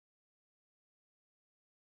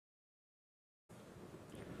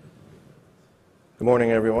Good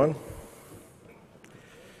morning, everyone.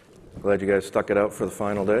 Glad you guys stuck it out for the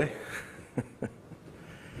final day.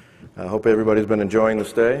 I hope everybody's been enjoying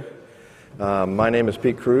this day. My name is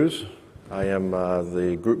Pete Cruz. I am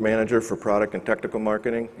the Group Manager for Product and Technical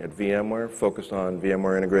Marketing at VMware, focused on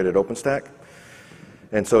VMware Integrated OpenStack.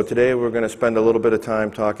 And so today we're going to spend a little bit of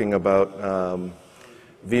time talking about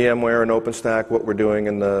VMware and OpenStack, what we're doing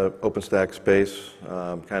in the OpenStack space,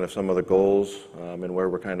 kind of some of the goals, and where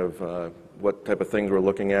we're kind of, what type of things we're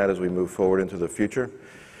looking at as we move forward into the future.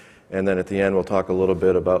 And then at the end, we'll talk a little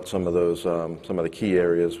bit about some of those, some of the key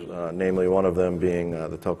areas, namely one of them being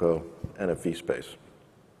the telco NFV space.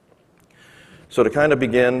 So to kind of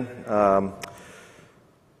begin,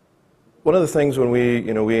 one of the things when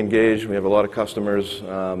we engage, we have a lot of customers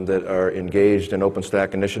that are engaged in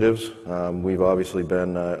OpenStack initiatives. We've obviously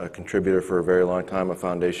been a contributor for a very long time, a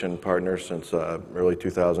foundation partner since early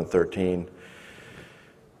 2013.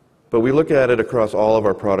 But we look at it across all of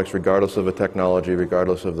our products, regardless of the technology,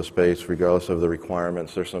 regardless of the space, regardless of the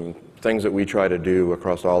requirements. There's some things that we try to do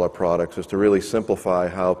across all our products is to really simplify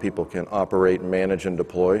how people can operate, manage, and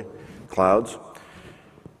deploy clouds.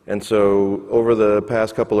 And so over the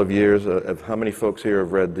past couple of years, how many folks here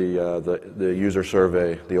have read the user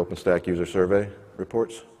survey, the OpenStack user survey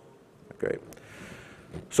reports? Great.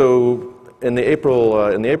 So in the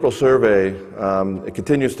April survey, it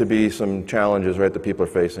continues to be some challenges, right, that people are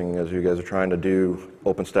facing as you guys are trying to do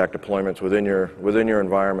OpenStack deployments within your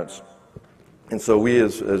environments. And so we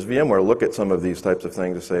as VMware look at some of these types of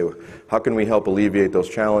things to say, how can we help alleviate those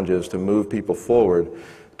challenges to move people forward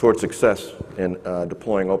towards success in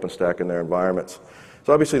deploying OpenStack in their environments?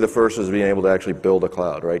 So obviously the first is being able to actually build a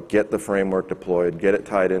cloud, right? Get the framework deployed, get it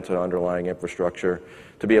tied into underlying infrastructure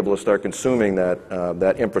to be able to start consuming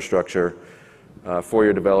that infrastructure for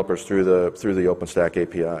your developers through the OpenStack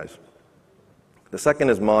APIs. The second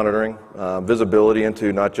is monitoring, visibility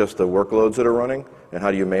into not just the workloads that are running and how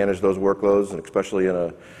do you manage those workloads, and especially in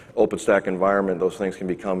an OpenStack environment, those things can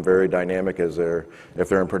become very dynamic if they're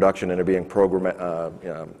in production and are being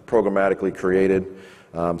programmatically created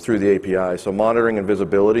through the API. So monitoring and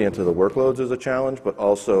visibility into the workloads is a challenge, but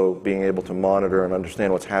also being able to monitor and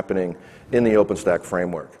understand what's happening in the OpenStack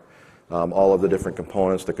framework. All of the different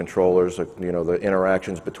components, the controllers, the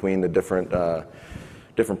interactions between the different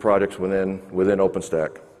projects within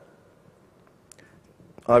OpenStack.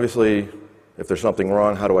 Obviously, if there's something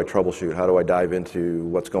wrong, how do I troubleshoot? How do I dive into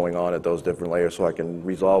what's going on at those different layers so I can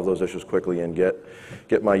resolve those issues quickly and get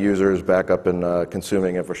my users back up and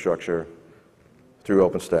consuming infrastructure through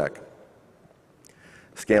OpenStack?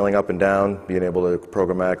 Scaling up and down, being able to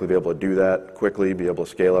programmatically be able to do that quickly, be able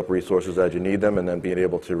to scale up resources as you need them, and then being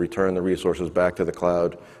able to return the resources back to the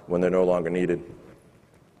cloud when they're no longer needed.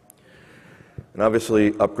 And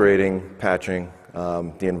obviously, upgrading, patching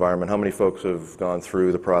the environment. How many folks have gone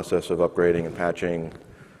through the process of upgrading and patching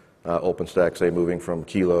OpenStack, say moving from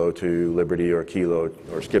Kilo to Liberty or Kilo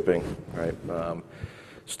or skipping, right?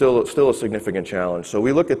 Still a significant challenge. So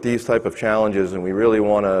we look at these type of challenges and we really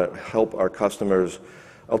want to help our customers.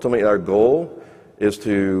 Ultimately, our goal is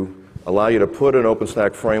to allow you to put an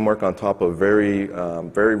OpenStack framework on top of very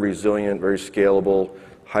resilient, very scalable,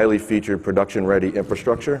 highly featured, production-ready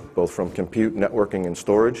infrastructure, both from compute, networking, and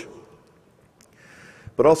storage.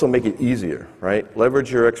 But also make it easier, right?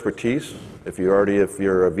 Leverage your expertise. If you're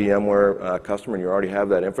a VMware customer and you already have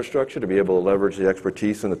that infrastructure, to be able to leverage the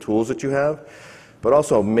expertise and the tools that you have, but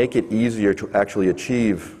also make it easier to actually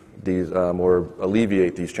achieve these or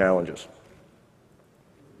alleviate these challenges.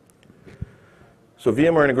 So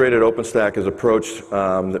VMware Integrated OpenStack is approached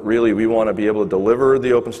that really we want to be able to deliver the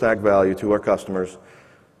OpenStack value to our customers,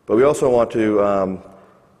 but we also want to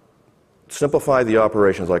simplify the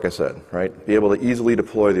operations, like I said, right? Be able to easily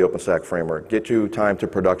deploy the OpenStack framework, get you time to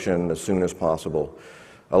production as soon as possible,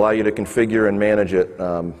 allow you to configure and manage it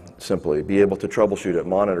simply, be able to troubleshoot it,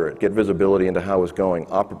 monitor it, get visibility into how it's going,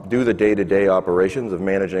 do the day-to-day operations of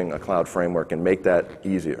managing a cloud framework and make that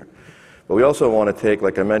easier. But we also want to take,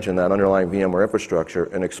 like I mentioned, that underlying VMware infrastructure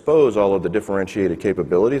and expose all of the differentiated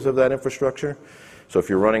capabilities of that infrastructure. So if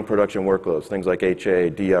you're running production workloads, things like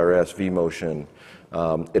HA, DRS, vMotion,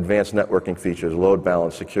 advanced networking features, load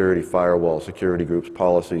balance, security, firewall, security groups,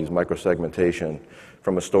 policies, microsegmentation.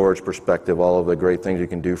 From a storage perspective, all of the great things you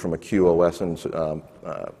can do from a QoS and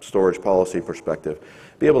storage policy perspective.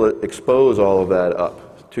 Be able to expose all of that up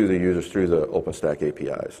to the users through the OpenStack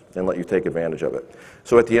APIs and let you take advantage of it.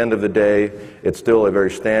 So at the end of the day, it's still a very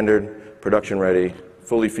standard, production-ready,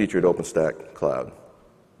 fully featured OpenStack cloud.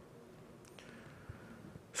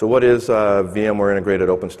 So what is VMware Integrated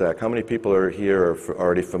OpenStack? How many people are here are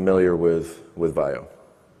already familiar with VIO?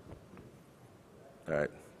 All right.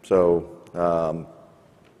 So So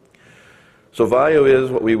VIO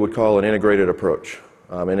is what we would call an integrated approach,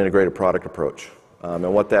 an integrated product approach.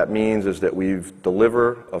 And what that means is that we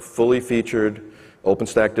deliver a fully featured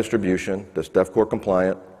OpenStack distribution that's DEFCOR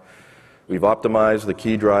compliant. We've optimized the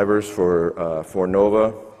key drivers for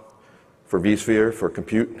Nova, for vSphere, for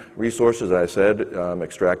compute resources, as I said,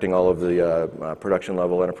 extracting all of the production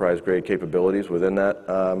level enterprise grade capabilities within that,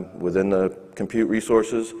 within the compute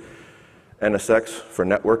resources. NSX for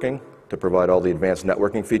networking, to provide all the advanced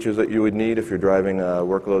networking features that you would need if you're driving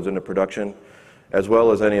workloads into production, as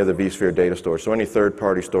well as any of the vSphere data stores. So any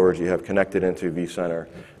third-party storage you have connected into vCenter,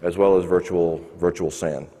 as well as virtual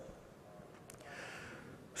SAN.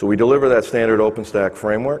 So we deliver that standard OpenStack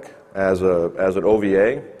framework as an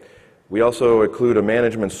OVA. We also include a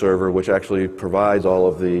management server which actually provides all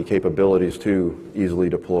of the capabilities to easily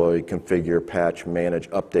deploy, configure, patch, manage,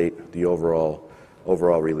 update the overall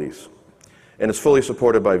release. And it's fully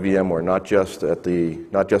supported by VMware, not just at the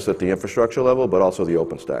infrastructure level, but also the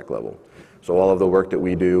OpenStack level. So all of the work that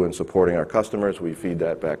we do in supporting our customers, we feed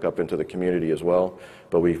that back up into the community as well,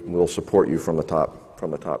 but we will support you from the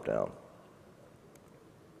top down.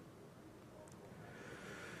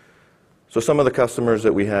 So some of the customers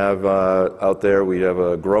that we have out there, we have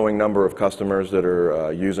a growing number of customers that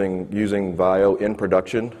are using VIO in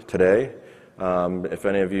production today. If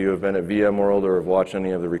any of you have been at VMworld or have watched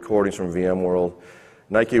any of the recordings from VMworld,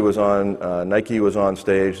 Nike was on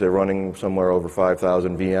stage. They're running somewhere over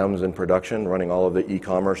 5,000 VMs in production, running all of the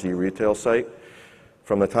e-commerce, e-retail site.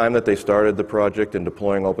 From the time that they started the project and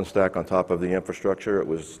deploying OpenStack on top of the infrastructure, it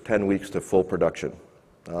was 10 weeks to full production.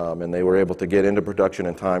 And they were able to get into production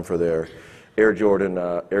in time for their Air Jordan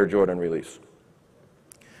release.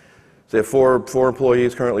 So they have four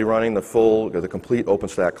employees currently running the complete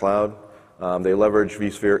OpenStack cloud. They leverage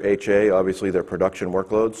vSphere HA, obviously their production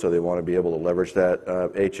workloads, so they want to be able to leverage that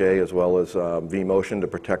HA as well as vMotion to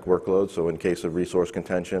protect workloads. So in case of resource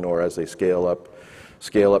contention or as they scale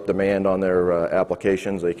up demand on their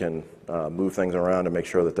applications, they can move things around and make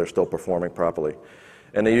sure that they're still performing properly.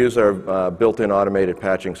 And they use our built-in automated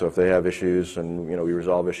patching, so if they have issues and we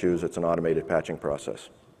resolve issues, it's an automated patching process.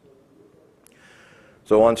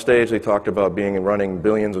 So on stage, they talked about running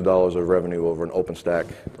billions of dollars of revenue over an OpenStack,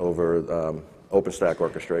 OpenStack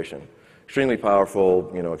orchestration. Extremely powerful,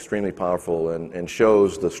 and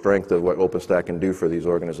shows the strength of what OpenStack can do for these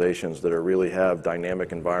organizations that really have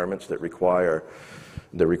dynamic environments that require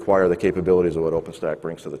the capabilities of what OpenStack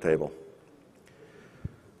brings to the table.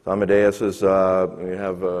 Amadeus is, we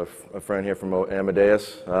have a friend here from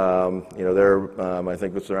Amadeus. They're, I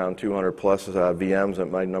think it's around 200 plus VMs.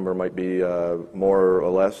 That number might be more or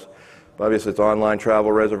less. But obviously, it's online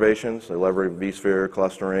travel reservations. They leverage vSphere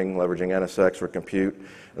clustering, leveraging NSX for compute,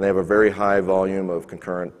 and they have a very high volume of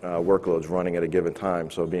concurrent workloads running at a given time.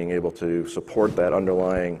 So being able to support that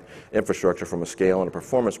underlying infrastructure from a scale and a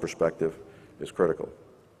performance perspective is critical.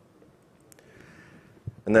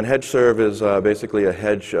 And then HedgeServe is basically a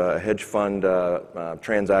hedge fund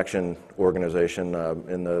transaction organization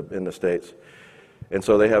in the States. And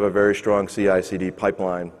so they have a very strong CI/CD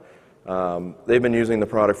pipeline. They've been using the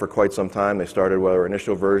product for quite some time. They started with our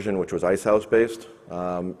initial version, which was Icehouse based.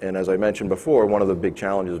 And as I mentioned before, one of the big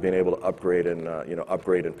challenges is being able to upgrade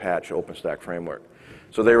and patch OpenStack framework.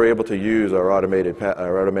 So they were able to use our automated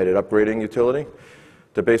upgrading utility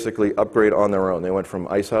to basically upgrade on their own. They went from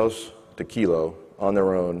Icehouse to Kilo on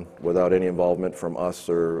their own without any involvement from us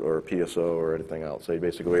or PSO or anything else. They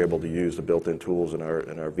basically were able to use the built-in tools in our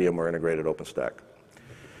VMware integrated OpenStack.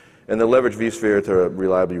 And they leverage vSphere to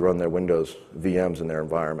reliably run their Windows VMs in their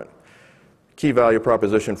environment. Key value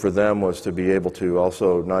proposition for them was to be able to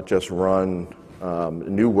also not just run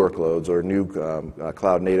new workloads or new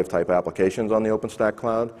cloud-native type applications on the OpenStack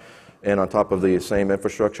cloud, and on top of the same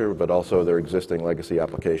infrastructure, but also their existing legacy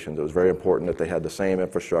applications. It was very important that they had the same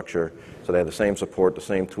infrastructure, so they had the same support, the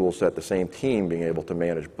same tool set, the same team being able to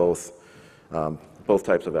manage both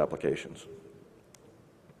types of applications.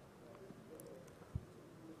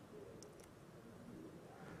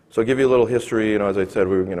 So I'll give you a little history. As I said,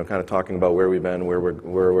 we were kind of talking about where we've been, where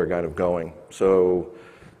we're kind of going. So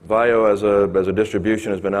VIO as a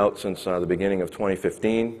distribution has been out since the beginning of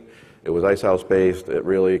 2015. It was Icehouse based. It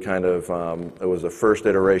really kind of, it was the first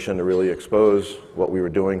iteration to really expose what we were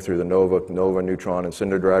doing through the Nova, Neutron, and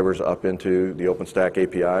Cinder drivers up into the OpenStack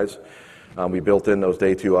APIs. We built in those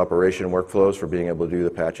day 2 operation workflows for being able to do the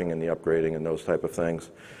patching and the upgrading and those type of things.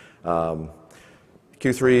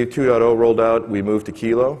 Q3 2.0 rolled out. We moved to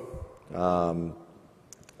Kilo.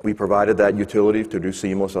 We provided that utility to do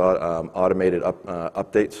seamless automated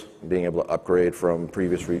updates, being able to upgrade from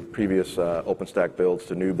previous OpenStack builds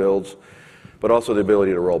to new builds. but also the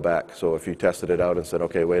ability to roll back. So if you tested it out and said,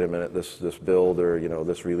 okay, wait a minute, this build or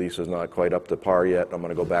this release is not quite up to par yet, I'm going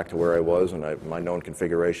to go back to where I was and my known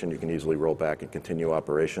configuration, you can easily roll back and continue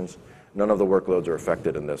operations. None of the workloads are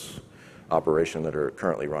affected in this operation that are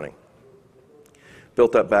currently running.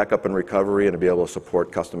 Built up backup and recovery and to be able to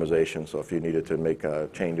support customization. So if you needed to make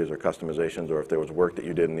changes or customizations, or if there was work that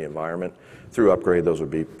you did in the environment, through upgrade, those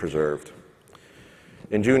would be preserved.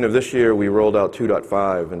 In June of this year, we rolled out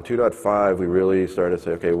 2.5. And 2.5, we really started to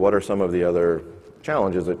say, okay, what are some of the other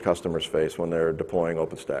challenges that customers face when they're deploying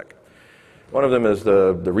OpenStack? One of them is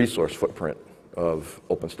the resource footprint of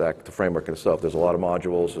OpenStack, the framework itself. There's a lot of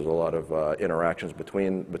modules. There's a lot of interactions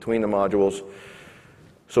between the modules.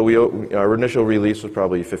 So our initial release was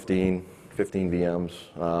probably 15 VMs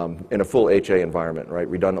in a full HA environment, right?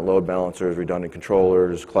 Redundant load balancers, redundant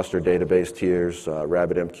controllers, cluster database tiers,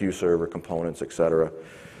 RabbitMQ server components, et cetera.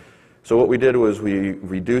 So what we did was we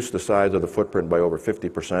reduced the size of the footprint by over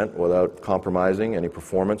 50% without compromising any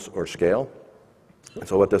performance or scale. And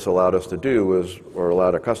so what this allowed us to do was, or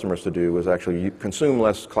allowed our customers to do, was actually consume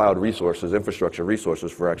less cloud resources, infrastructure resources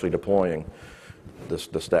for actually deploying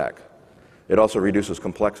the stack. It also reduces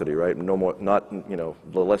complexity, right? The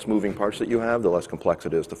less moving parts that you have, the less complex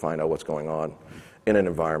it is to find out what's going on in an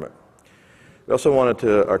environment. We also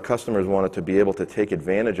our customers wanted to be able to take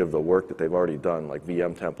advantage of the work that they've already done, like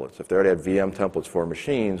VM templates. If they already had VM templates for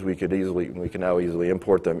machines, we can now easily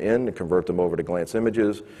import them in and convert them over to glance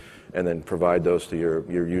images, and then provide those to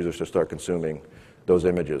your users to start consuming those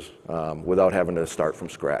images without having to start from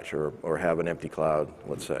scratch or have an empty cloud,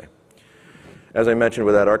 let's say. As I mentioned,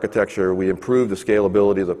 with that architecture, we improved the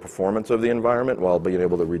scalability of the performance of the environment while being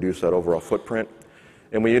able to reduce that overall footprint.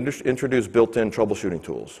 And we introduced built-in troubleshooting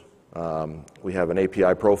tools. We have an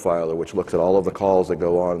API profiler which looks at all of the calls that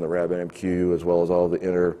go on in the RabbitMQ, as well as all the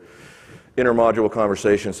inter-module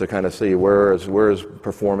conversations to kind of see where is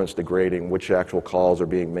performance degrading, which actual calls are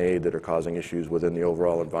being made that are causing issues within the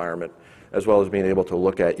overall environment, as well as being able to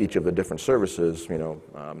look at each of the different services,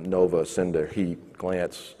 Nova, Cinder, Heat,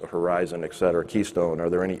 Glance, Horizon, et cetera, Keystone. Are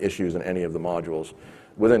there any issues in any of the modules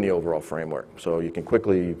within the overall framework? So you can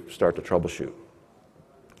quickly start to troubleshoot.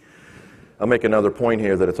 I'll make another point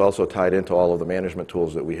here that it's also tied into all of the management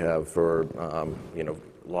tools that we have for,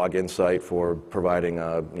 Log Insight, for providing,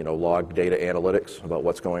 log data analytics about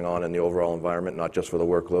what's going on in the overall environment, not just for the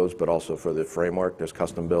workloads, but also for the framework. There's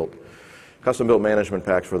custom-built management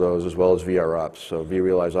packs for those, as well as VROps. So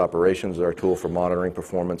vRealize Operations is our tool for monitoring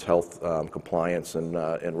performance, health, compliance,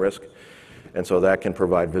 and risk. And so that can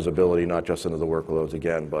provide visibility not just into the workloads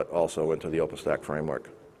again, but also into the OpenStack framework.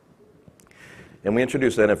 And we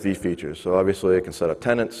introduced NFV features. So obviously I can set up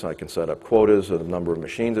tenants, I can set up quotas of the number of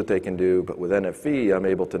machines that they can do, but with NFV I'm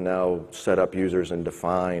able to now set up users and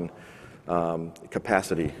define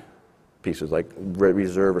capacity pieces, like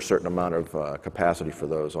reserve a certain amount of capacity for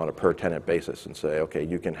those on a per tenant basis and say, okay,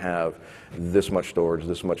 you can have this much storage,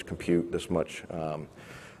 this much compute, this much,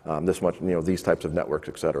 these types of networks,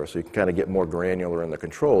 et cetera. So you can kind of get more granular in the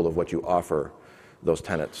control of what you offer those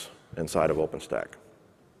tenants inside of OpenStack.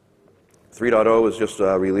 3.0 was just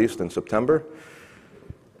released in September.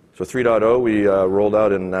 So 3.0 we rolled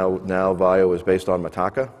out, and now VAIO is based on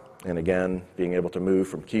Mitaka. And again, being able to move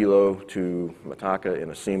from Kilo to Mitaka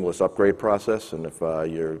in a seamless upgrade process. And if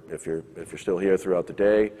you're still here throughout the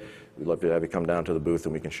day, we'd love to have you come down to the booth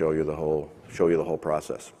and we can show you the whole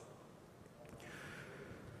process.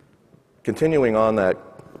 Continuing on that,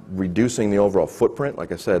 reducing the overall footprint,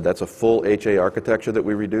 like I said, that's a full HA architecture that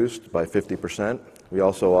we reduced by 50%. We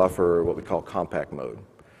also offer what we call compact mode.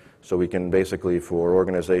 So we can basically, for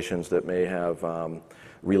organizations that may have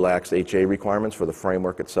relaxed HA requirements for the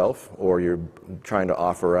framework itself, or you're trying to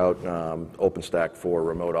offer out OpenStack for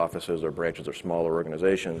remote offices or branches or smaller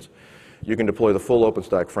organizations, you can deploy the full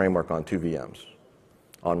OpenStack framework on 2 VMs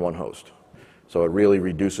on one host. So it really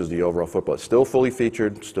reduces the overall footprint. Still fully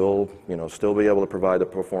featured, still be able to provide the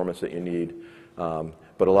performance that you need,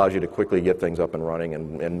 but allows you to quickly get things up and running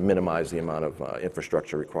and minimize the amount of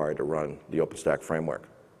infrastructure required to run the OpenStack framework.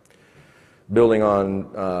 Building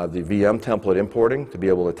on the VM template importing to be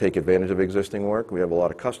able to take advantage of existing work. We have a lot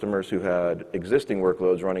of customers who had existing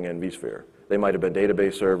workloads running in vSphere. They might have been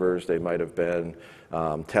database servers, they might have been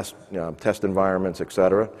test environments, et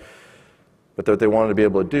cetera. But what they wanted to be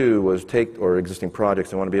able to do was or existing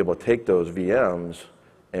projects, they want to be able to take those VMs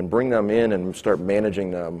and bring them in and start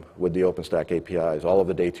managing them with the OpenStack APIs, all of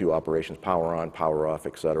the day 2 operations, power on, power off,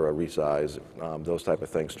 et cetera, resize, those type of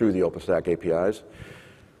things through the OpenStack APIs.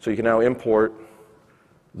 So you can now import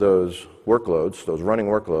those workloads, those running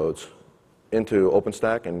workloads, into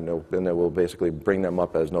OpenStack, and then we'll basically bring them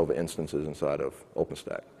up as Nova instances inside of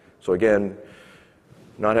OpenStack. So again,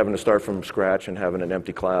 not having to start from scratch and having an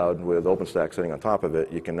empty cloud with OpenStack sitting on top of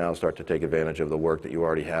it, you can now start to take advantage of the work that you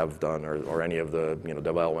already have done, or any of the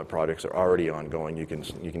development projects that are already ongoing. You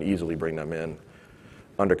can easily bring them in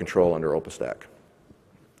under control under OpenStack.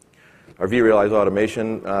 Our vRealize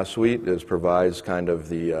automation suite provides kind of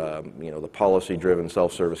the policy-driven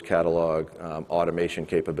self-service catalog, automation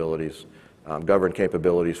capabilities, governed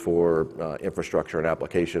capabilities for infrastructure and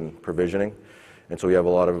application provisioning. And so we have a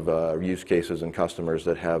lot of use cases and customers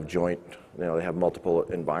that have joint, they have multiple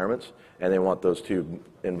environments, and they want those two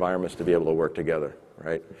environments to be able to work together,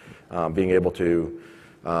 right? Being able to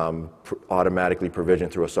automatically provision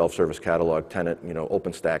through a self-service catalog tenant,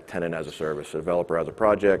 OpenStack tenant as a service. A developer has a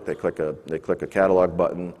project, they click a catalog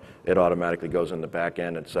button, it automatically goes in the back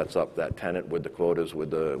end and sets up that tenant with the quotas,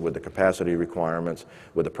 with the capacity requirements,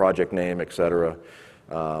 with the project name, et cetera.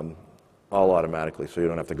 All automatically, so you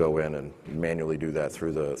don't have to go in and manually do that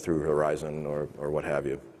through Horizon or what have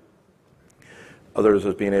you. Others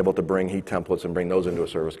is being able to bring heat templates and bring those into a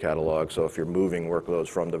service catalog. So if you're moving workloads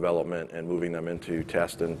from development and moving them into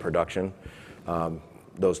test and production,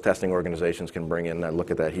 those testing organizations can bring in that, look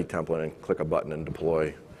at that heat template and click a button and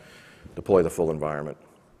deploy the full environment.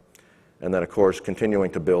 And then, of course,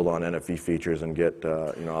 continuing to build on NFV features and get,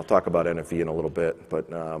 I'll talk about NFV in a little bit, but,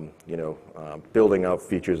 building out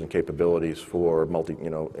features and capabilities for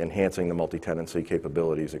enhancing the multi-tenancy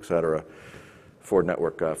capabilities, et cetera, for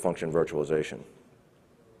network function virtualization.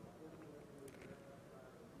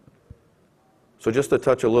 So just to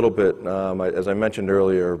touch a little bit, as I mentioned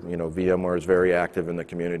earlier, VMware is very active in the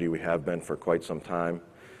community. We have been for quite some time.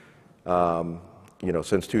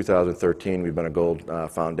 Since 2013, we've been a Gold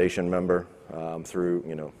Foundation member through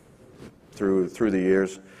the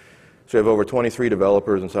years. So we have over 23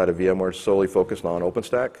 developers inside of VMware solely focused on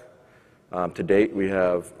OpenStack. To date, we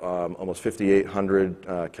have almost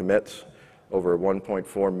 5,800 commits, over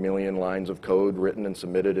 1.4 million lines of code written and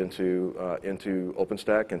submitted into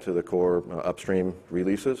OpenStack, into the core upstream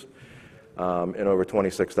releases, and over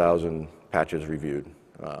 26,000 patches reviewed,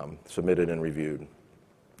 submitted and reviewed.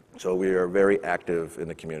 So we are very active in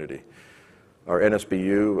the community. Our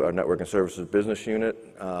NSBU, our Network and Services Business Unit,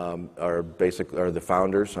 are the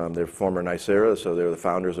founders. They're former Nicira, so they're the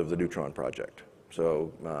founders of the Neutron project.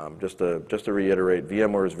 So just to reiterate,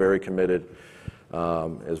 VMware is very committed to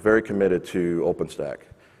OpenStack.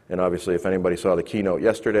 And obviously, if anybody saw the keynote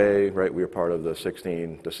yesterday, right, we were part of the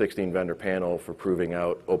 16 vendor panel for proving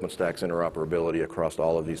out OpenStack's interoperability across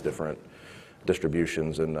all of these different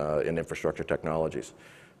distributions and infrastructure technologies.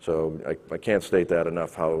 So I can't state that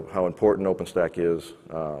enough, how important OpenStack is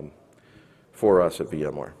for us at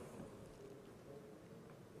VMware.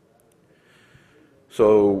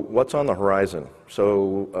 So what's on the horizon?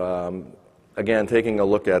 So again, taking a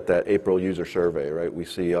look at that April user survey, right? We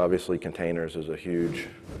see obviously containers is a huge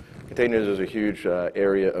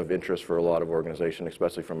area of interest for a lot of organizations,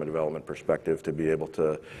 especially from a development perspective, to be able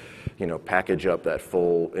to, package up that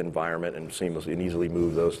full environment and seamlessly and easily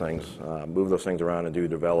move those things around and do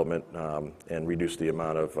development and reduce the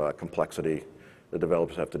amount of complexity the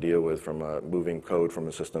developers have to deal with from moving code from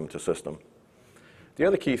a system to system. The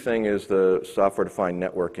other key thing is the software-defined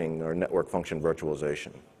networking or network function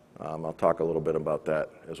virtualization. I'll talk a little bit about that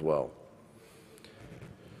as well.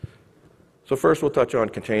 So first, we'll touch on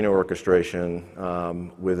container orchestration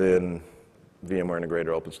within VMware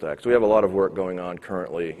Integrated OpenStack. So we have a lot of work going on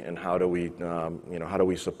currently in how do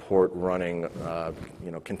we support running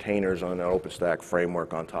containers on an OpenStack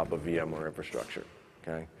framework on top of VMware infrastructure.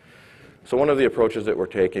 Okay. So one of the approaches that we're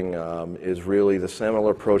taking is really the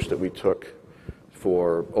similar approach that we took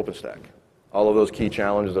for OpenStack. All of those key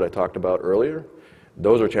challenges that I talked about earlier,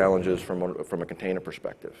 those are challenges from a container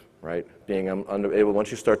perspective, right? Being able,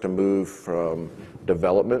 once you start to move from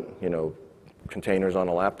development, containers on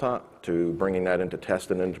a laptop, to bringing that into test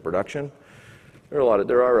and into production, there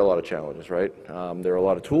are a lot of challenges, right? There are a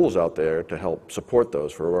lot of tools out there to help support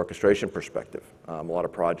those from an orchestration perspective. A lot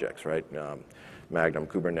of projects, right? Magnum,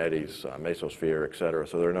 Kubernetes, Mesosphere, et cetera.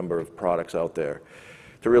 So there are a number of products out there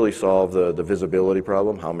to really solve the visibility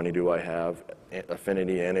problem. How many do I have?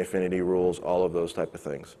 Affinity, anti-affinity rules, all of those type of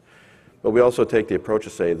things. But we also take the approach to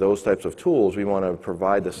say those types of tools, we want to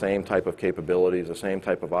provide the same type of capabilities, the same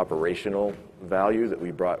type of operational value that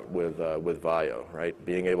we brought with VAIO, right?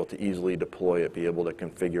 Being able to easily deploy it, be able to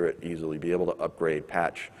configure it easily, be able to upgrade,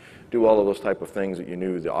 patch, do all of those type of things that you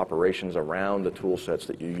knew, the operations around the tool sets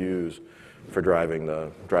that you use for driving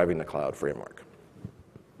the cloud framework.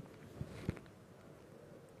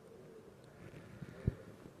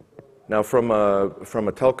 Now, from a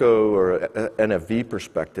telco or a NFV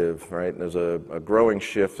perspective, right, there's a growing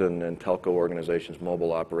shift in telco organizations,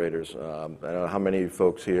 mobile operators. I don't know how many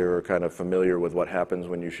folks here are kind of familiar with what happens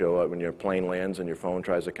when you show up, when your plane lands and your phone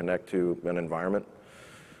tries to connect to an environment.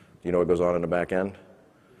 You know what goes on in the back end?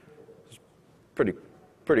 It's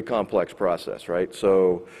pretty complex process, right?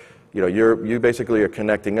 So, you know, you basically are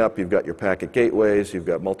connecting up. You've got your packet gateways, you've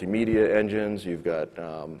got multimedia engines, you've got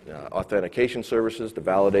authentication services to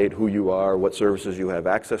validate who you are, what services you have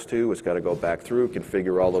access to. It's got to go back through,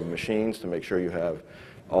 configure all of the machines to make sure you have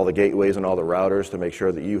all the gateways and all the routers to make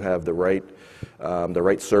sure that you have the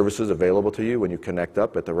right services available to you when you connect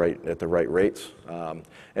up at the right rates.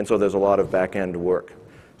 And so there's a lot of back end work.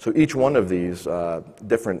 So each one of these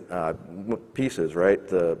different pieces, right,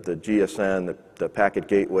 the GSN, the packet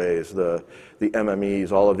gateways, the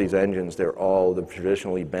MMEs, all of these engines, they've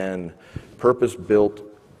traditionally been purpose-built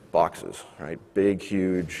boxes, right? Big,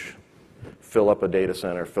 huge, fill up a data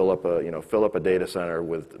center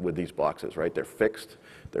with these boxes, right? They're fixed,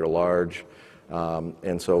 they're large,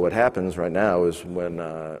 and so what happens right now is when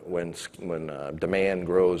demand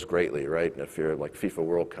grows greatly, right? If you're like FIFA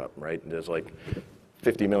World Cup, right? There's like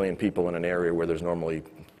 50 million people in an area where there's normally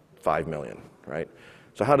 5 million, right?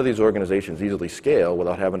 So how do these organizations easily scale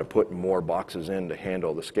without having to put more boxes in to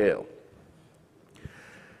handle the scale?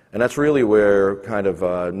 And that's really where kind of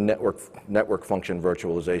network function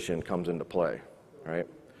virtualization comes into play, right?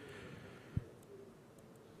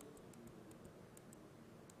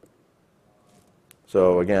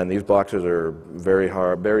 So again, these boxes are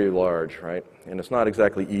very large, right? And it's not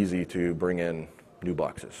exactly easy to bring in new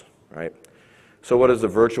boxes, right? So what does the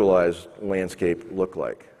virtualized landscape look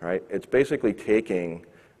like, right? It's basically taking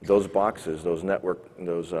those boxes, those network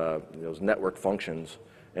functions,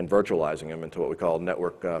 and virtualizing them into what we call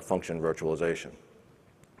network function virtualization.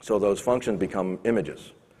 So those functions become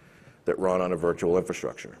images that run on a virtual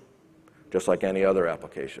infrastructure, just like any other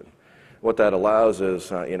application. What that allows is,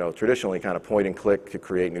 traditionally kind of point and click to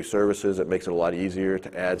create new services. It makes it a lot easier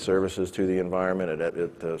to add services to the environment,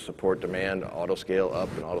 to support demand, auto scale up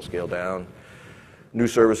and auto scale down. New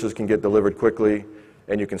services can get delivered quickly,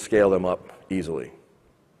 and you can scale them up easily.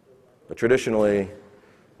 But traditionally,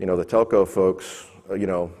 the telco folks,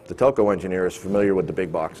 the telco engineer is familiar with the big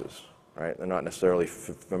boxes, right? They're not necessarily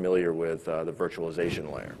familiar with the virtualization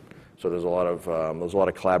layer. So there's a lot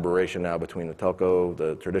of collaboration now between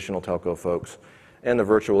the traditional telco folks, and the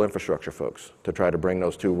virtual infrastructure folks to try to bring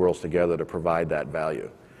those two worlds together to provide that value.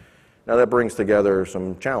 Now that brings together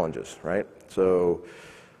some challenges, right? So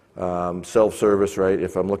self-service, right?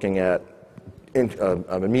 If I'm looking at an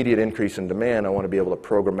immediate increase in demand, I want to be able to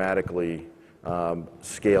programmatically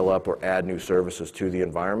scale up or add new services to the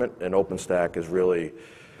environment, and OpenStack is really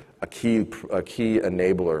a key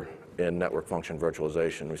enabler in network function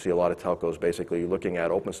virtualization. We see a lot of telcos basically looking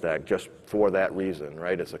at OpenStack just for that reason,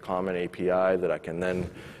 right? It's a common API that I can then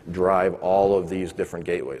drive all of these different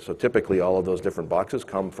gateways. So typically all of those different boxes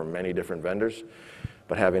come from many different vendors,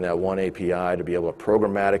 but having that one API to be able to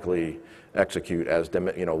programmatically execute as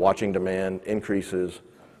watching demand increases,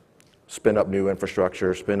 spin up new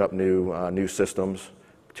infrastructure, spin up new systems,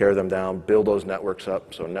 tear them down, build those networks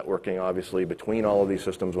up. So networking, obviously, between all of these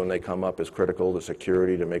systems when they come up is critical to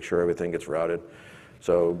security to make sure everything gets routed.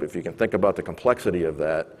 So if you can think about the complexity of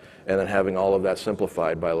that, and then having all of that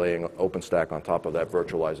simplified by laying OpenStack on top of that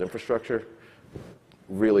virtualized infrastructure,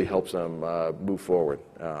 really helps them move forward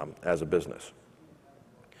as a business.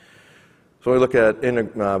 So we look at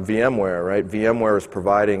VMware, right? VMware is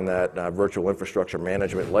providing that virtual infrastructure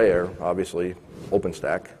management layer, obviously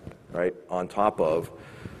OpenStack, right, on top of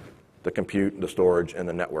the compute, the storage, and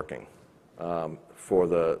the networking for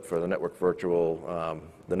the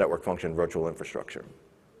network function virtual infrastructure.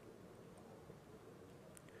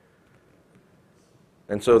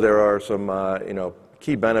 And so there are some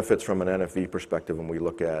key benefits from an NFV perspective when we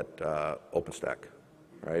look at OpenStack,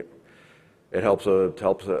 right? It helps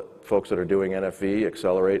folks that are doing NFV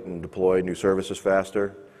accelerate and deploy new services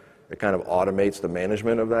faster. It kind of automates the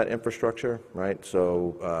management of that infrastructure, right?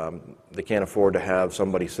 So they can't afford to have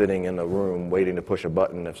somebody sitting in the room waiting to push a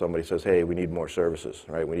button if somebody says, hey, we need more services,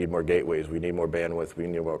 right? We need more gateways, we need more bandwidth, we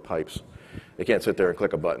need more pipes. They can't sit there and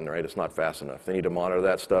click a button, right? It's not fast enough. They need to monitor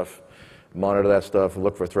that stuff,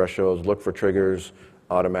 look for thresholds, look for triggers,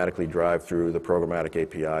 automatically drive through the programmatic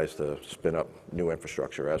APIs to spin up new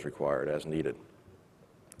infrastructure as required, as needed.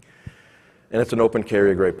 And it's an open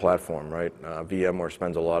carrier-grade platform, right? VMware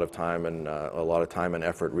spends a lot of time and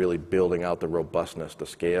effort really building out the robustness, the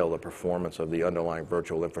scale, the performance of the underlying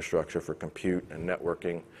virtual infrastructure for compute and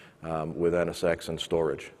networking with NSX and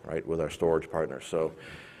storage, right, with our storage partners. So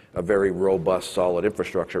a very robust, solid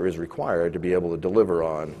infrastructure is required to be able to deliver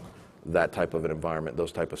on that type of an environment,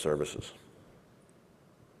 those type of services.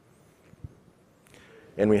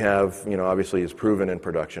 And we have, obviously it's proven in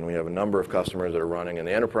production. We have a number of customers that are running in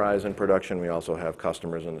the enterprise in production. We also have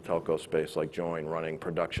customers in the telco space like Join running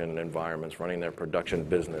production environments, running their production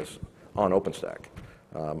business on OpenStack,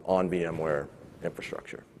 on VMware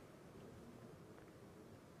infrastructure.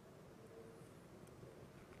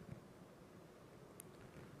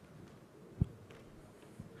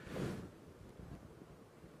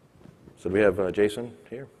 So do we have Jason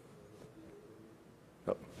here?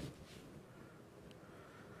 Oh.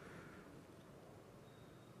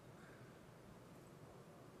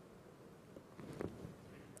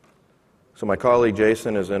 So my colleague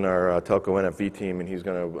Jason is in our telco NFV team, and he's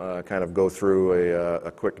going to kind of go through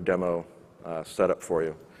a quick demo setup for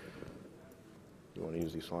you. You want to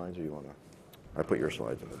use these slides, or you want to? I put your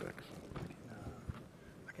slides in the deck.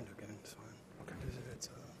 I can do it. It's fine. Okay. It's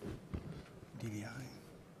DVI.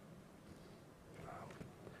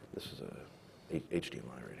 This is a HDMI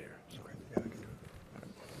right here. So. Okay. Yeah, I can do it.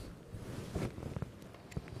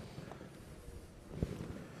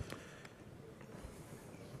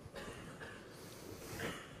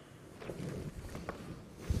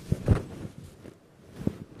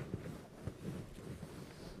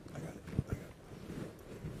 I got it.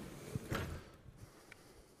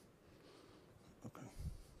 Okay.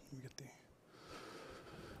 Let me get the.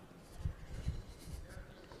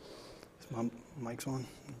 Is my mic's on?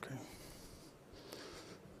 Okay.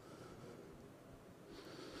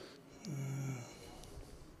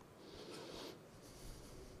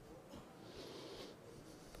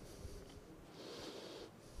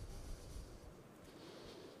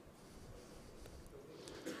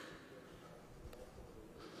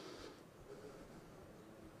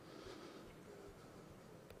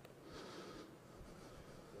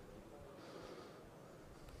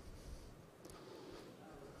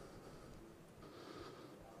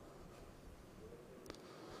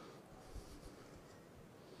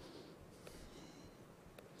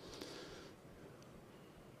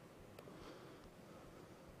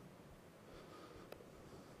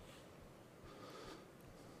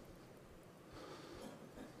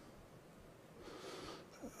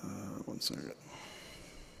 One second.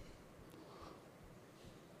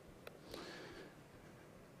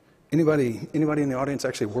 Anybody in the audience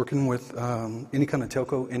actually working with any kind of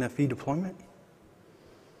telco NFV deployment?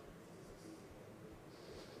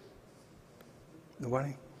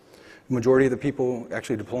 Nobody? The majority of the people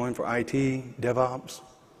actually deploying for IT, DevOps?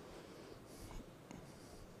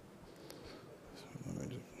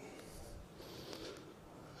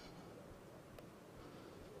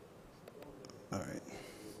 All right.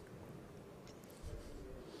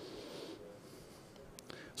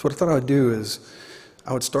 So what I thought I would do is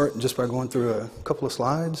I would start just by going through a couple of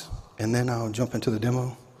slides, and then I'll jump into the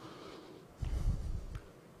demo.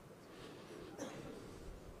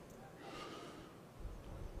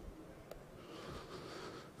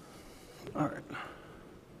 All right.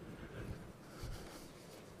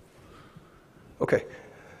 Okay.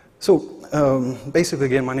 So basically,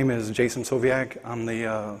 again, my name is Jason Soviak. I'm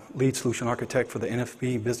the lead solution architect for the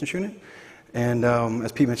NFV business unit. And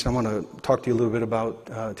as Pete mentioned, I'm going to talk to you a little bit about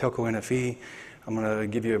telco NFV. I'm going to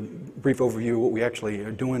give you a brief overview of what we actually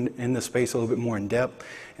are doing in this space a little bit more in depth,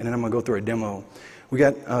 and then I'm going to go through a demo. We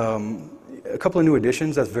got a couple of new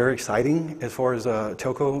additions that's very exciting as far as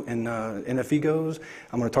telco and NFV goes.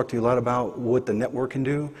 I'm going to talk to you a lot about what the network can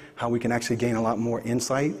do, how we can actually gain a lot more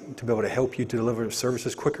insight to be able to help you to deliver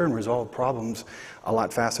services quicker and resolve problems a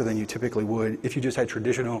lot faster than you typically would if you just had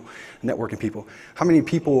traditional networking people. How many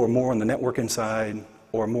people are more on the networking side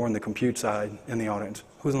or more on the compute side in the audience?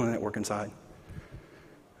 Who's on the networking side?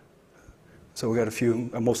 So we got a few.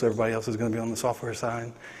 Most everybody else is going to be on the software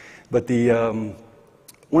side. But the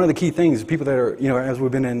one of the key things, people that are, as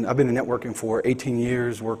I've been in networking for 18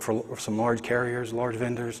 years, worked for some large carriers, large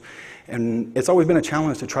vendors, and it's always been a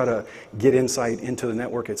challenge to try to get insight into the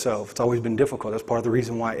network itself. It's always been difficult. That's part of the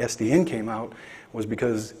reason why SDN came out, was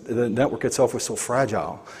because the network itself was so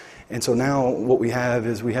fragile. And so now what we have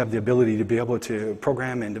is we have the ability to be able to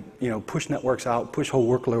program and push networks out, push whole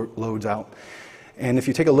workloads out. And if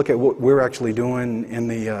you take a look at what we're actually doing in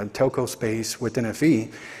the telco space with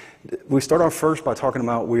NFV, we start off first by talking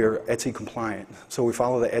about we're ETSI compliant. So we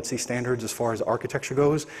follow the ETSI standards as far as architecture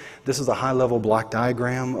goes. This is a high-level block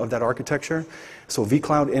diagram of that architecture. So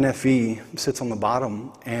vCloud NFV sits on the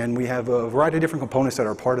bottom, and we have a variety of different components that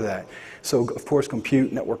are part of that. So of course,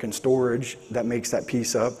 compute, network, and storage, that makes that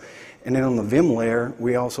piece up. And then on the VIM layer,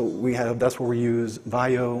 that's where we use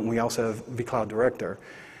VIO, and we also have vCloud Director.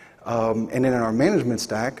 And then in our management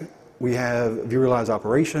stack, we have vRealize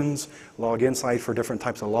Operations, Log Insight for different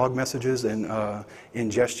types of log messages and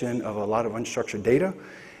ingestion of a lot of unstructured data.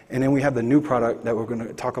 And then we have the new product that we're going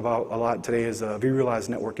to talk about a lot today is vRealize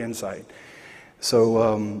Network Insight.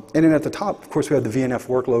 So, and then at the top, of course, we have the VNF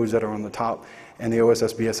workloads that are on the top and the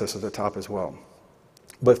OSS BSS at the top as well.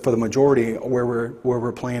 But for the majority, where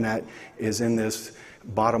we're playing at is in this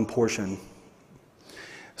bottom portion.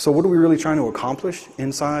 So what are we really trying to accomplish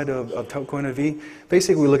inside of telco NAV?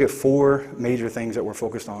 Basically, we look at 4 major things that we're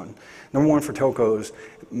focused on. Number one, for telcos,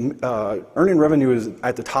 earning revenue is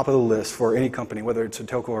at the top of the list for any company, whether it's a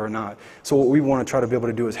telco or not. So what we want to try to be able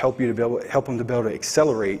to do is help them to be able to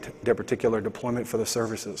accelerate their particular deployment for the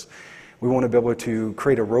services. We want to be able to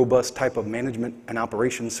create a robust type of management and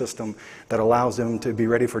operations system that allows them to be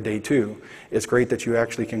ready for day 2. It's great that you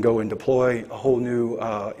actually can go and deploy a whole new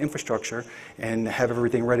infrastructure and have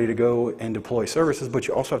everything ready to go and deploy services, but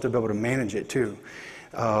you also have to be able to manage it too.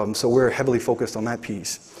 So we're heavily focused on that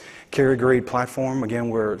piece. Carrier grade platform, again,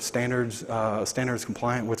 we're standards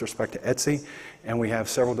compliant with respect to ETSI, and we have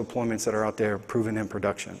several deployments that are out there proven in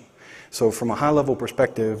production. So from a high-level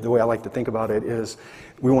perspective, the way I like to think about it is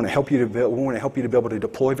we want to help you to be able to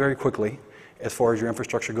deploy very quickly as far as your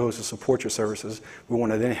infrastructure goes to support your services. We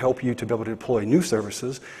want to then help you to be able to deploy new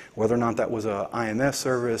services, whether or not that was a IMS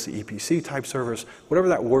service, EPC type service, whatever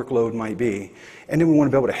that workload might be. And then we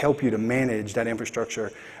want to be able to help you to manage that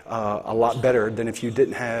infrastructure a lot better than if you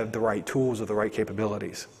didn't have the right tools or the right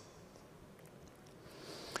capabilities.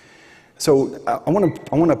 So I want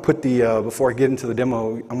to put the before I get into the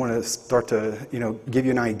demo, I want to start to give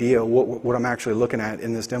you an idea of what I'm actually looking at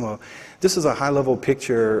in this demo. This is a high-level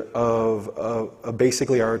picture of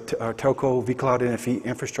basically our telco vCloud NFV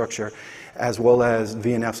infrastructure, as well as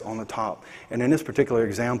VNFs on the top. And in this particular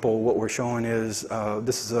example, what we're showing is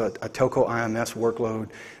this is a telco IMS workload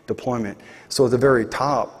deployment. So at the very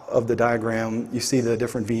top of the diagram, you see the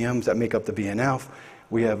different VMs that make up the VNF.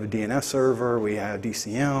 We have a DNS server, we have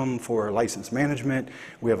DCM for license management,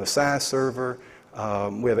 we have a SaaS server,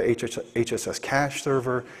 we have a HSS cache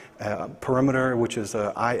server, perimeter, which is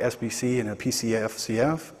a ISBC and a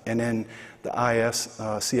PCF-CF, and then the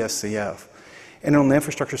IS-CSCF. And on the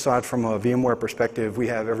infrastructure side, from a VMware perspective, we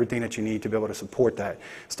have everything that you need to be able to support that,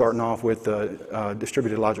 starting off with the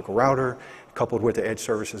distributed logical router, coupled with the edge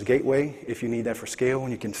services gateway, if you need that for scale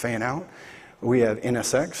and you can fan out. We have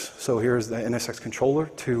NSX, so here's the NSX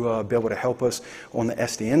controller to be able to help us on the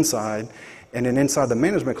SDN side. And then inside the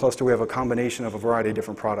management cluster, we have a combination of a variety of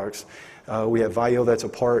different products. We have VIO that's a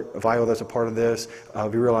part of this,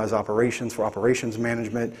 vRealize Operations for operations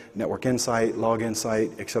management, Network Insight, Log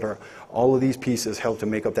Insight, et cetera. All of these pieces help to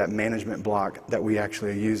make up that management block that we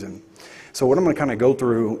actually are using. So what I'm going to kind of go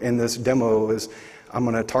through in this demo is I'm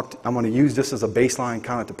going to use this as a baseline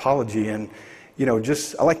kind of topology, and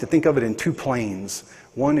I like to think of it in 2 planes.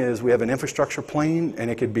 One is we have an infrastructure plane, and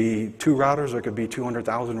it could be 2 routers or it could be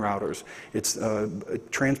 200,000 routers. It's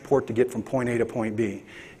transport to get from point A to point B.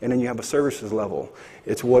 And then you have a services level.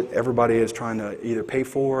 It's what everybody is trying to either pay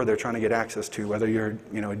for or they're trying to get access to, whether you're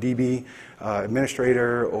a DB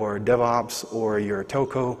administrator or DevOps or you're a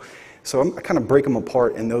telco. So I kind of break them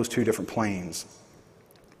apart in those 2 different planes.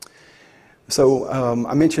 So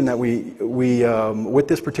I mentioned that we with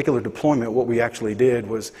this particular deployment, what we actually did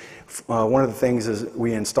was one of the things is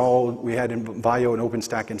we had VIO and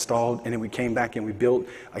OpenStack installed, and then we came back and we built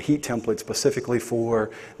a heat template specifically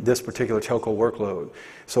for this particular telco workload.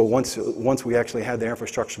 So once we actually had the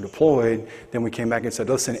infrastructure deployed, then we came back and said,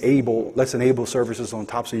 let's enable services on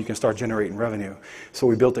top so you can start generating revenue. So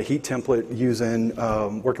we built a heat template using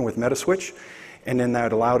working with Metaswitch. And then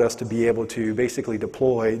that allowed us to be able to basically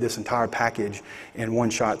deploy this entire package in one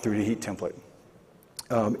shot through the heat template.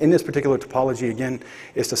 In this particular topology, again,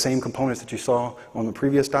 it's the same components that you saw on the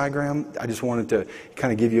previous diagram. I just wanted to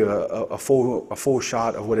kind of give you a full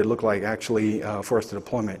shot of what it looked like actually for us to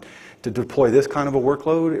deployment. To deploy this kind of a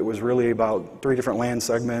workload, it was really about 3 different LAN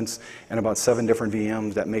segments and about 7 different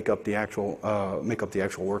VMs that make up the actual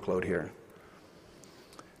workload here.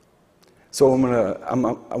 So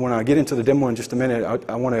when I get into the demo in just a minute,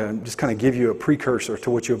 I want to just kind of give you a precursor to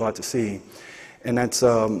what you're about to see. And that's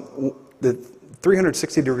the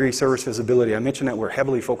 360-degree service visibility. I mentioned that we're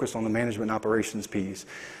heavily focused on the management and operations piece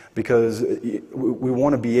because we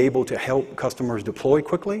want to be able to help customers deploy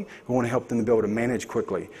quickly. We want to help them to be able to manage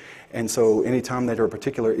quickly. And so anytime that there are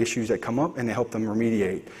particular issues that come up, and to help them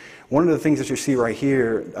remediate. One of the things that you see right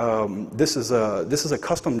here, this is a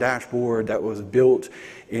custom dashboard that was built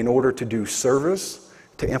in order to do service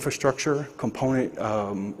to infrastructure component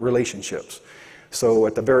relationships. So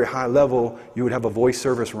at the very high level, you would have a voice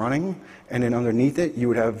service running, and then underneath it, you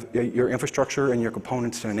would have your infrastructure and your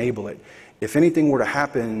components to enable it. If anything were to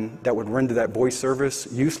happen that would render that voice service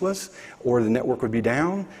useless or the network would be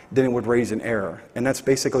down, then it would raise an error. And that's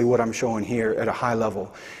basically what I'm showing here at a high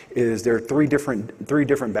level. Is there are three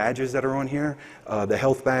different badges that are on here, the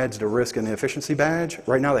health badge, the risk, and the efficiency badge.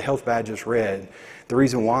 Right now the health badge is red. The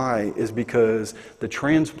reason why is because the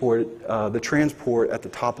transport at the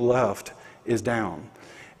top left is down.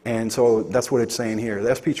 And so that's what it's saying here.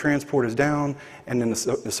 The SP transport is down, and then the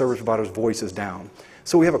service provider's voice is down.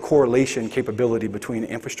 So we have a correlation capability between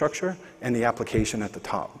infrastructure and the application at the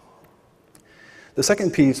top. The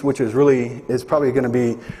second piece, which is probably going to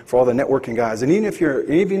be for all the networking guys, and even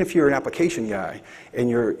if you're an application guy, and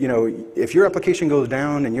if your application goes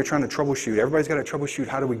down and you're trying to troubleshoot, everybody's got to troubleshoot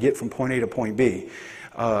how do we get from point A to point B.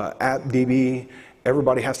 AppDB,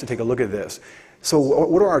 everybody has to take a look at this. So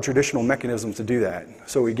what are our traditional mechanisms to do that?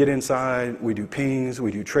 So we get inside, we do pings,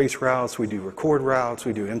 we do trace routes, we do record routes,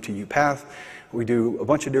 we do MTU path, we have a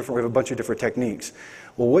bunch of different techniques.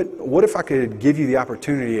 Well, what if I could give you the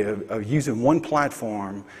opportunity of using one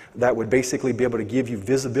platform that would basically be able to give you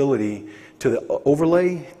visibility to the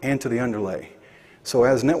overlay and to the underlay? So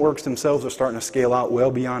as networks themselves are starting to scale out well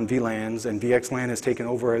beyond VLANs, and VXLAN has taken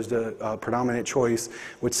over as the predominant choice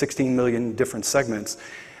with 16 million different segments,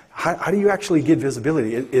 how do you actually get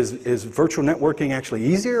visibility? Is virtual networking actually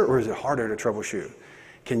easier, or is it harder to troubleshoot?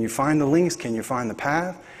 Can you find the links? Can you find the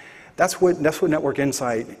path? That's what Network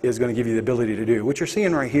Insight is going to give you the ability to do. What you're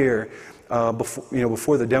seeing right here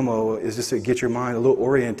before the demo is just to get your mind a little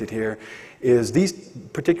oriented here, is these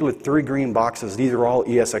particular three green boxes, these are all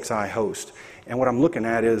ESXi hosts. And what I'm looking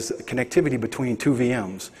at is connectivity between two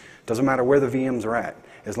VMs. Doesn't matter where the VMs are at.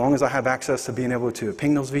 As long as I have access to being able to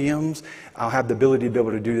ping those VMs, I'll have the ability to be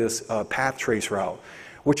able to do this path trace route.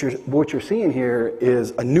 What you're seeing here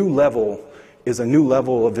is a new level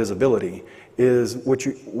of visibility.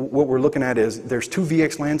 What we're looking at is there's two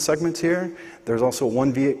VXLAN segments here. There's also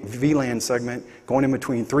one VLAN segment going in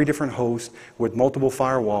between three different hosts with multiple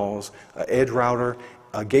firewalls, an edge router,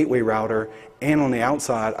 a gateway router, and on the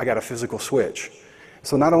outside, I got a physical switch.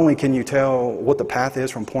 So not only can you tell what the path is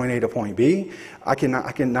from point A to point B, I can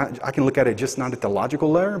look at it just not at the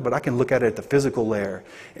logical layer, but I can look at it at the physical layer.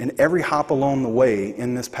 And every hop along the way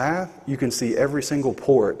in this path, you can see every single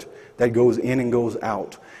port that goes in and goes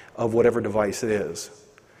out of whatever device it is.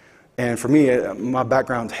 And for me, my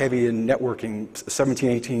background's heavy in networking, 17,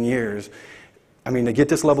 18 years. I mean, to get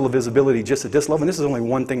this level of visibility just at this level, and this is only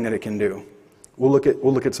one thing that it can do. We'll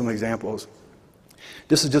look at some examples.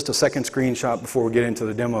 This is just a second screenshot before we get into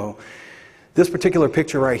the demo. This particular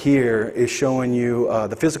picture right here is showing you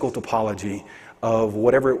the physical topology of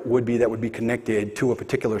whatever it would be that would be connected to a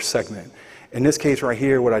particular segment. In this case right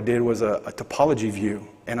here, what I did was a topology view.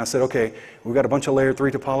 And I said, okay, we've got a bunch of layer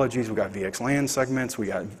 3 topologies. We've got VXLAN segments. We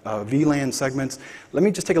got VLAN segments. Let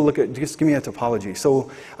me just take a look at, just give me a topology.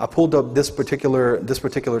 So I pulled up this particular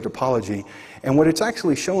topology. And what it's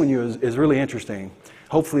actually showing you is really interesting.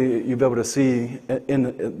 Hopefully you'll be able to see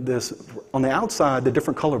in this, on the outside, the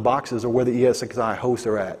different color boxes are where the ESXi hosts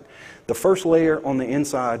are at. The first layer on the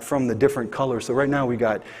inside from the different colors. So right now we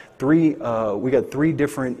got three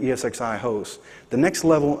different ESXi hosts. The next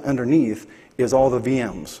level underneath is all the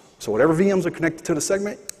VMs. So whatever VMs are connected to the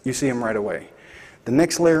segment, you see them right away. The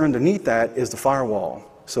next layer underneath that is the firewall.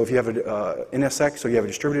 So if you have an NSX, so you have a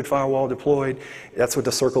distributed firewall deployed, that's what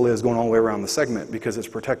the circle is going all the way around the segment because it's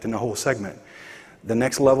protecting the whole segment. The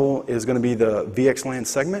next level is going to be the VXLAN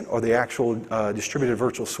segment or the actual distributed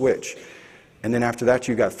virtual switch. And then after that,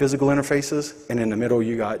 you got physical interfaces, and in the middle,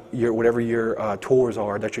 you got whatever your TORs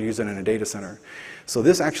are that you're using in a data center. So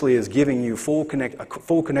this actually is giving you a full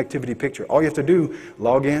connectivity picture. All you have to do,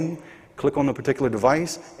 log in, click on the particular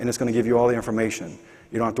device, and it's going to give you all the information.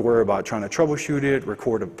 You don't have to worry about trying to troubleshoot it,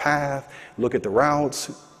 record a path, look at the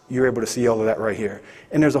routes. You're able to see all of that right here.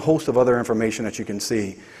 And there's a host of other information that you can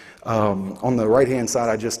see. On the right-hand side,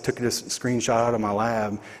 I just took this screenshot out of my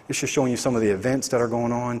lab. It's just showing you some of the events that are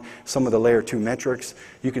going on, some of the layer 2 metrics.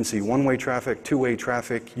 You can see one-way traffic, two-way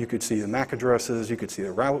traffic. You could see the MAC addresses. You could see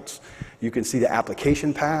the routes. You can see the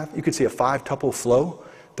application path. You could see a 5-tuple flow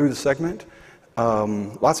through the segment.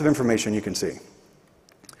 Lots of information you can see.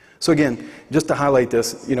 So again, just to highlight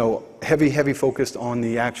this, heavy focused on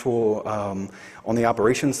the actual, on the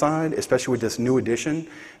operations side, especially with this new addition.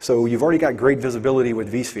 So you've already got great visibility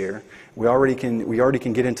with vSphere. We already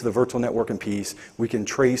can get into the virtual networking piece. We can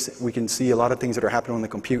trace, we can see a lot of things that are happening on the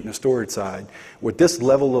compute and the storage side. With this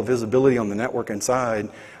level of visibility on the networking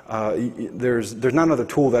side, there's not another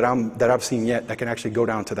tool that I've seen yet that can actually go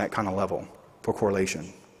down to that kind of level for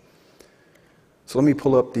correlation. So let me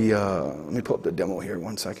pull up the demo here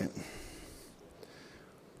 1 second.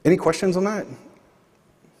 Any questions on that?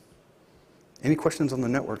 Any questions on the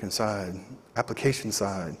networking side, application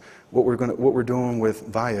side, what we're doing with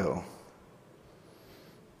VIO?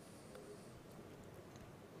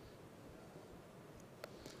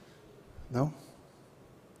 No?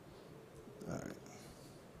 All right.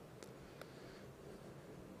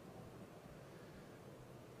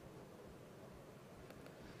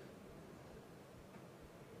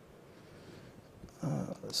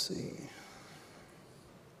 Let's see.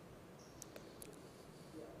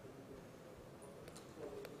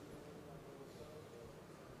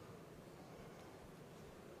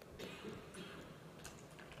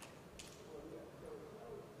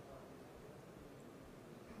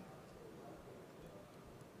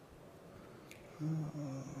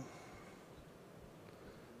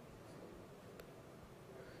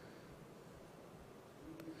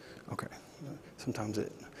 Okay. Sometimes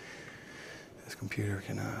this computer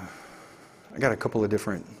can. I got a couple of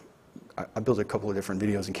different. I built a couple of different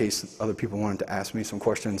videos in case other people wanted to ask me some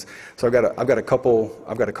questions. So I've got a couple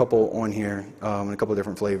on here in a couple of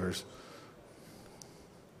different flavors.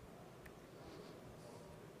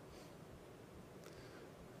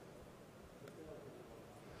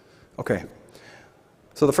 Okay.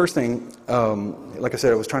 So the first thing, like I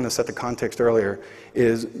said, I was trying to set the context earlier,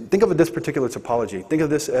 is think of this particular topology. Think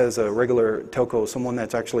of this as a regular telco, someone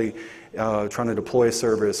that's actually trying to deploy a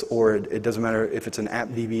service, or it doesn't matter if it's an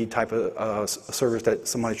AppDB type of service that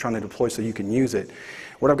somebody's trying to deploy so you can use it.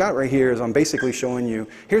 What I've got right here is I'm basically showing you,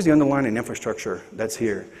 here's the underlying infrastructure that's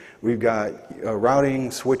here. We've got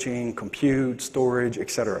routing, switching, compute, storage,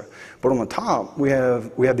 etc. But on the top, we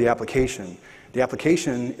have the application. The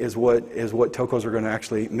application is what telcos are going to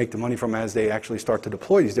actually make the money from as they actually start to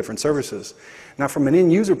deploy these different services. Now, from an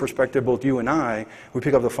end user perspective, both you and I, we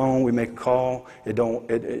pick up the phone, we make a call.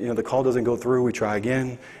 The call doesn't go through. We try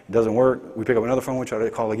again. It doesn't work. We pick up another phone. We try to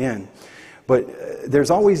call again. But there's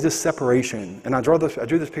always this separation, and I drew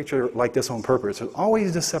this picture like this on purpose. There's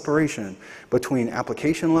always this separation between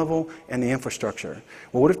application level and the infrastructure.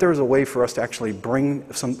 Well, what if there was a way for us to actually bring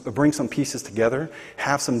some pieces together,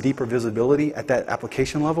 have some deeper visibility at that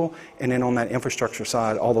application level, and then on that infrastructure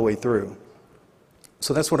side all the way through?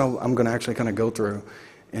 So that's what I'm going to actually kind of go through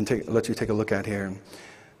and let you take a look at here.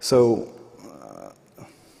 So.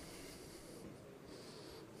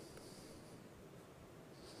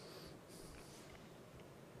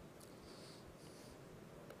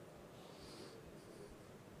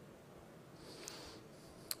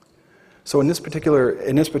 So in this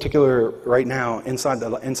particular right now, inside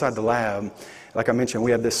the lab, like I mentioned,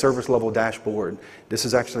 we have this service level dashboard. This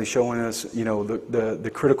is actually showing us,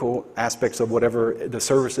 the critical aspects of whatever the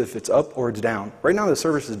service, if it's up or it's down. Right now the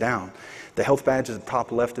service is down. The health badge at the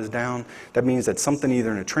top left is down. That means that something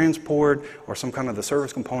either in a transport or some kind of the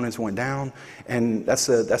service components went down, and that's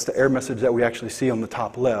the error message that we actually see on the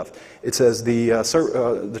top left. It says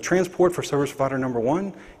the transport for service provider number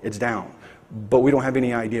 1, it's down, but we don't have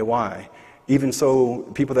any idea why. Even so,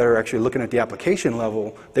 people that are actually looking at the application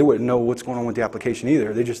level, they wouldn't know what's going on with the application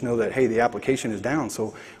either. They just know that, hey, the application is down.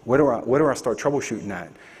 So where do I start troubleshooting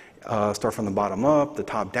at? Start from the bottom up, the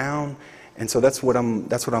top down. And so that's what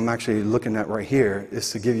I'm actually looking at right here,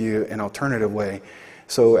 is to give you an alternative way.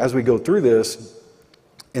 So as we go through this,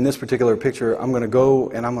 in this particular picture, I'm going to go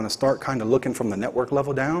and I'm going to start kind of looking from the network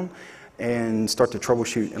level down and start to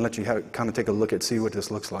troubleshoot and let you kind of take a look at, see what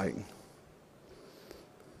this looks like.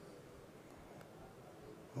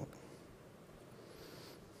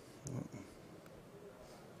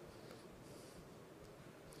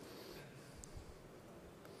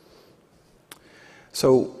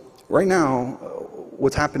 So right now,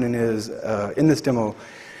 what's happening is, in this demo,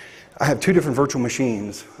 I have 2 different virtual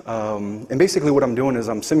machines. And basically what I'm doing is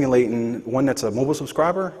I'm simulating one that's a mobile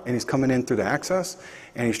subscriber, and he's coming in through the access,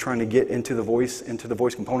 and he's trying to get into the voice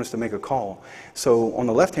components to make a call. So on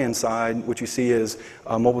the left-hand side, what you see is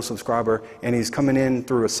a mobile subscriber, and he's coming in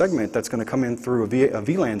through a segment that's going to come in through a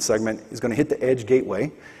VLAN segment. He's going to hit the edge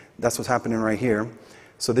gateway. That's what's happening right here.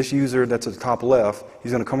 So this user that's at the top left,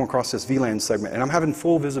 he's going to come across this VLAN segment. And I'm having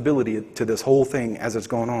full visibility to this whole thing as it's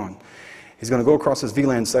going on. He's going to go across this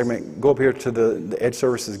VLAN segment, go up here to the Edge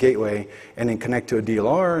Services Gateway, and then connect to a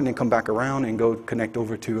DLR, and then come back around and go connect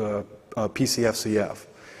over to a PCF-CF,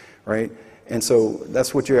 right? And so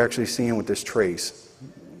that's what you're actually seeing with this trace.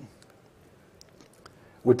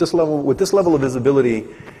 With this level of visibility,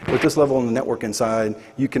 with this level on the networking side,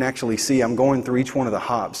 you can actually see I'm going through each one of the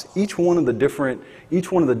hops. Each one of the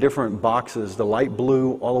different boxes, the light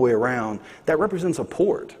blue all the way around, that represents a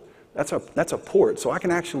port. That's a port. So I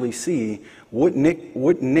can actually see what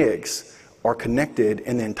NICs are connected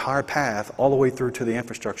in the entire path all the way through to the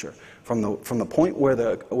infrastructure, from the point where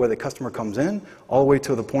the customer comes in all the way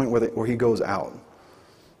to the point where he goes out.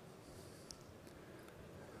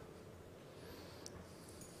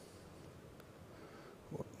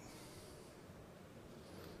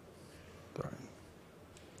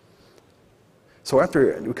 So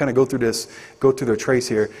after we kind of go through the trace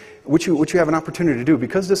here, what you have an opportunity to do,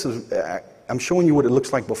 because this is, I'm showing you what it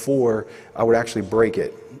looks like before I would actually break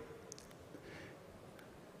it.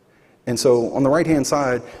 And so on the right-hand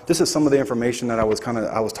side, this is some of the information that I was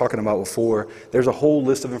talking about before. There's a whole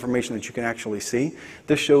list of information that you can actually see.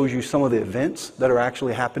 This shows you some of the events that are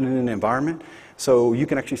actually happening in the environment. So you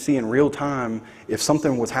can actually see in real time if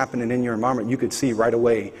something was happening in your environment, you could see right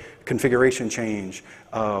away configuration change,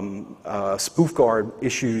 spoof guard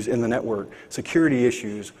issues in the network, security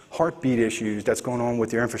issues, heartbeat issues that's going on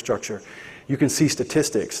with your infrastructure. You can see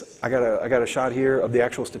statistics. I got a shot here of the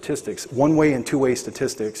actual statistics, one-way and two-way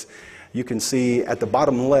statistics. You can see at the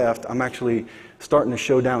bottom left, I'm actually starting to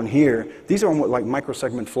show down here. These are like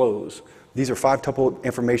microsegment flows. These are 5-tuple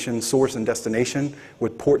information source and destination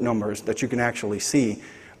with port numbers that you can actually see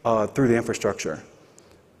through the infrastructure.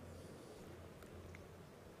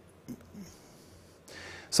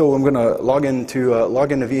 So I'm going to log into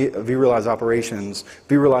vRealize Operations.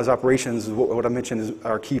 vRealize Operations is what I mentioned is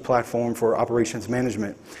our key platform for operations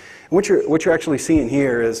management. And what you're actually seeing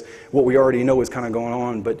here is what we already know is kind of going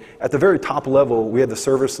on. But at the very top level, we have the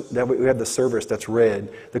service that's red.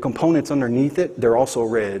 The components underneath it, they're also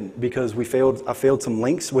red because I failed some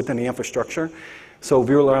links within the infrastructure. So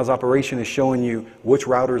vRealize Operation is showing you which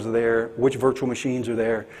routers are there, which virtual machines are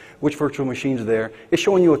there, which virtual machines are there. It's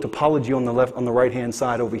showing you a topology on the right-hand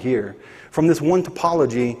side over here. From this one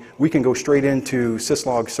topology, we can go straight into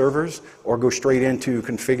syslog servers or go straight into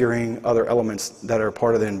configuring other elements that are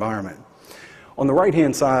part of the environment. On the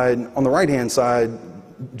right-hand side,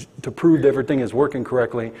 to prove that everything is working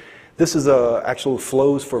correctly, this is actual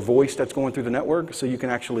flows for voice that's going through the network. So you can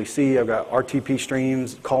actually see I've got RTP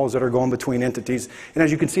streams, calls that are going between entities. And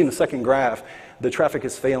as you can see in the second graph, the traffic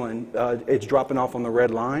is failing. It's dropping off on the red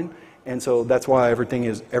line. And so that's why everything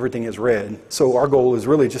is red. So our goal is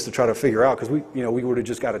really just to try to figure out, because we would have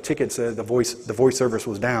just got a ticket said the voice service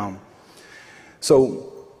was down.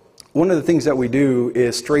 So one of the things that we do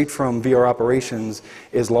is straight from VR Operations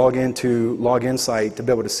is log Insight to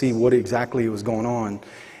be able to see what exactly was going on.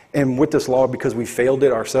 And with this log, because we failed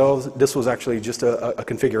it ourselves, this was actually just a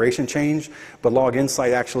configuration change. But Log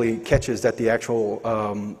Insight actually catches that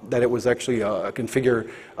that it was actually a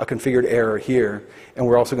configured error here. And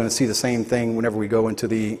we're also going to see the same thing whenever we go into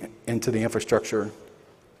the infrastructure.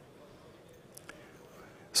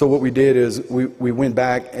 So what we did is we went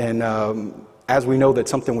back and as we know that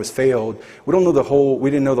something was failed, we didn't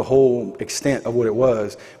know the whole extent of what it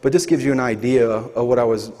was, but this gives you an idea of what I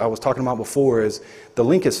was talking about before. Is the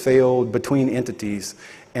link has failed between entities,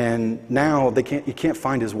 and now you can't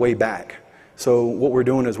find his way back. So what we're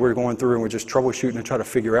doing is we're going through and we're just troubleshooting and trying to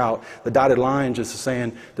figure out. The dotted line just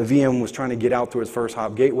saying the VM was trying to get out through its first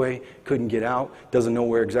hop gateway, couldn't get out, doesn't know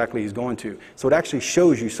where exactly he's going to. So it actually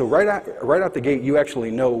shows you. So right out the gate, you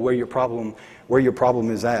actually know where your problem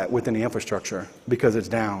is at within the infrastructure because it's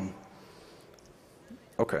down.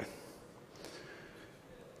 Okay.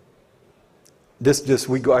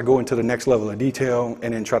 I go into the next level of detail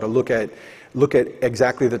and then try to look at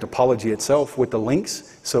exactly the topology itself with the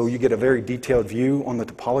links. So you get a very detailed view on the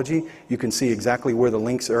topology. You can see exactly where the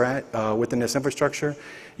links are at within this infrastructure.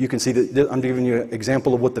 You can see that I'm giving you an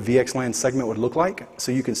example of what the VXLAN segment would look like.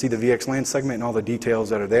 So you can see the VXLAN segment and all the details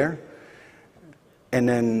that are there. And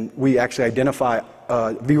then we actually identify,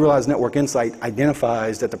 vRealize Network Insight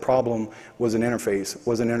identifies that the problem was an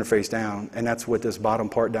interface down. And that's what this bottom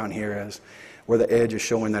part down here is, where the edge is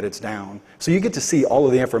showing that it's down. So you get to see all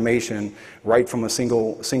of the information right from a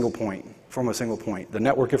single point. The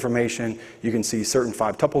network information, you can see certain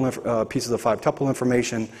pieces of 5-tuple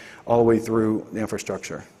information all the way through the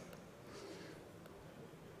infrastructure.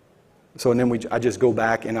 So and then I just go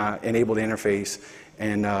back and I enable the interface,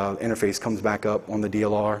 and interface comes back up on the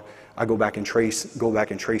DLR. I go back and trace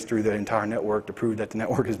through the entire network to prove that the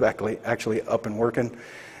network is actually up and working.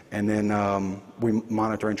 And then we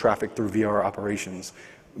monitoring traffic through VR Operations.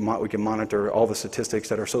 We can monitor all the statistics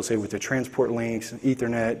that are associated with the transport links,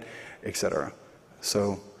 Ethernet, etc.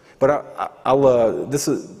 So, but this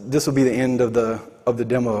will be the end of the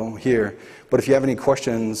demo here. But if you have any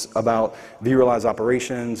questions about vRealize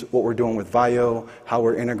Operations, what we're doing with VIO, how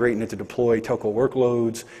we're integrating it to deploy telco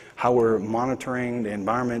workloads, how we're monitoring the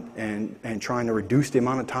environment and trying to reduce the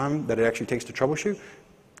amount of time that it actually takes to troubleshoot,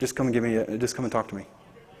 just come and talk to me.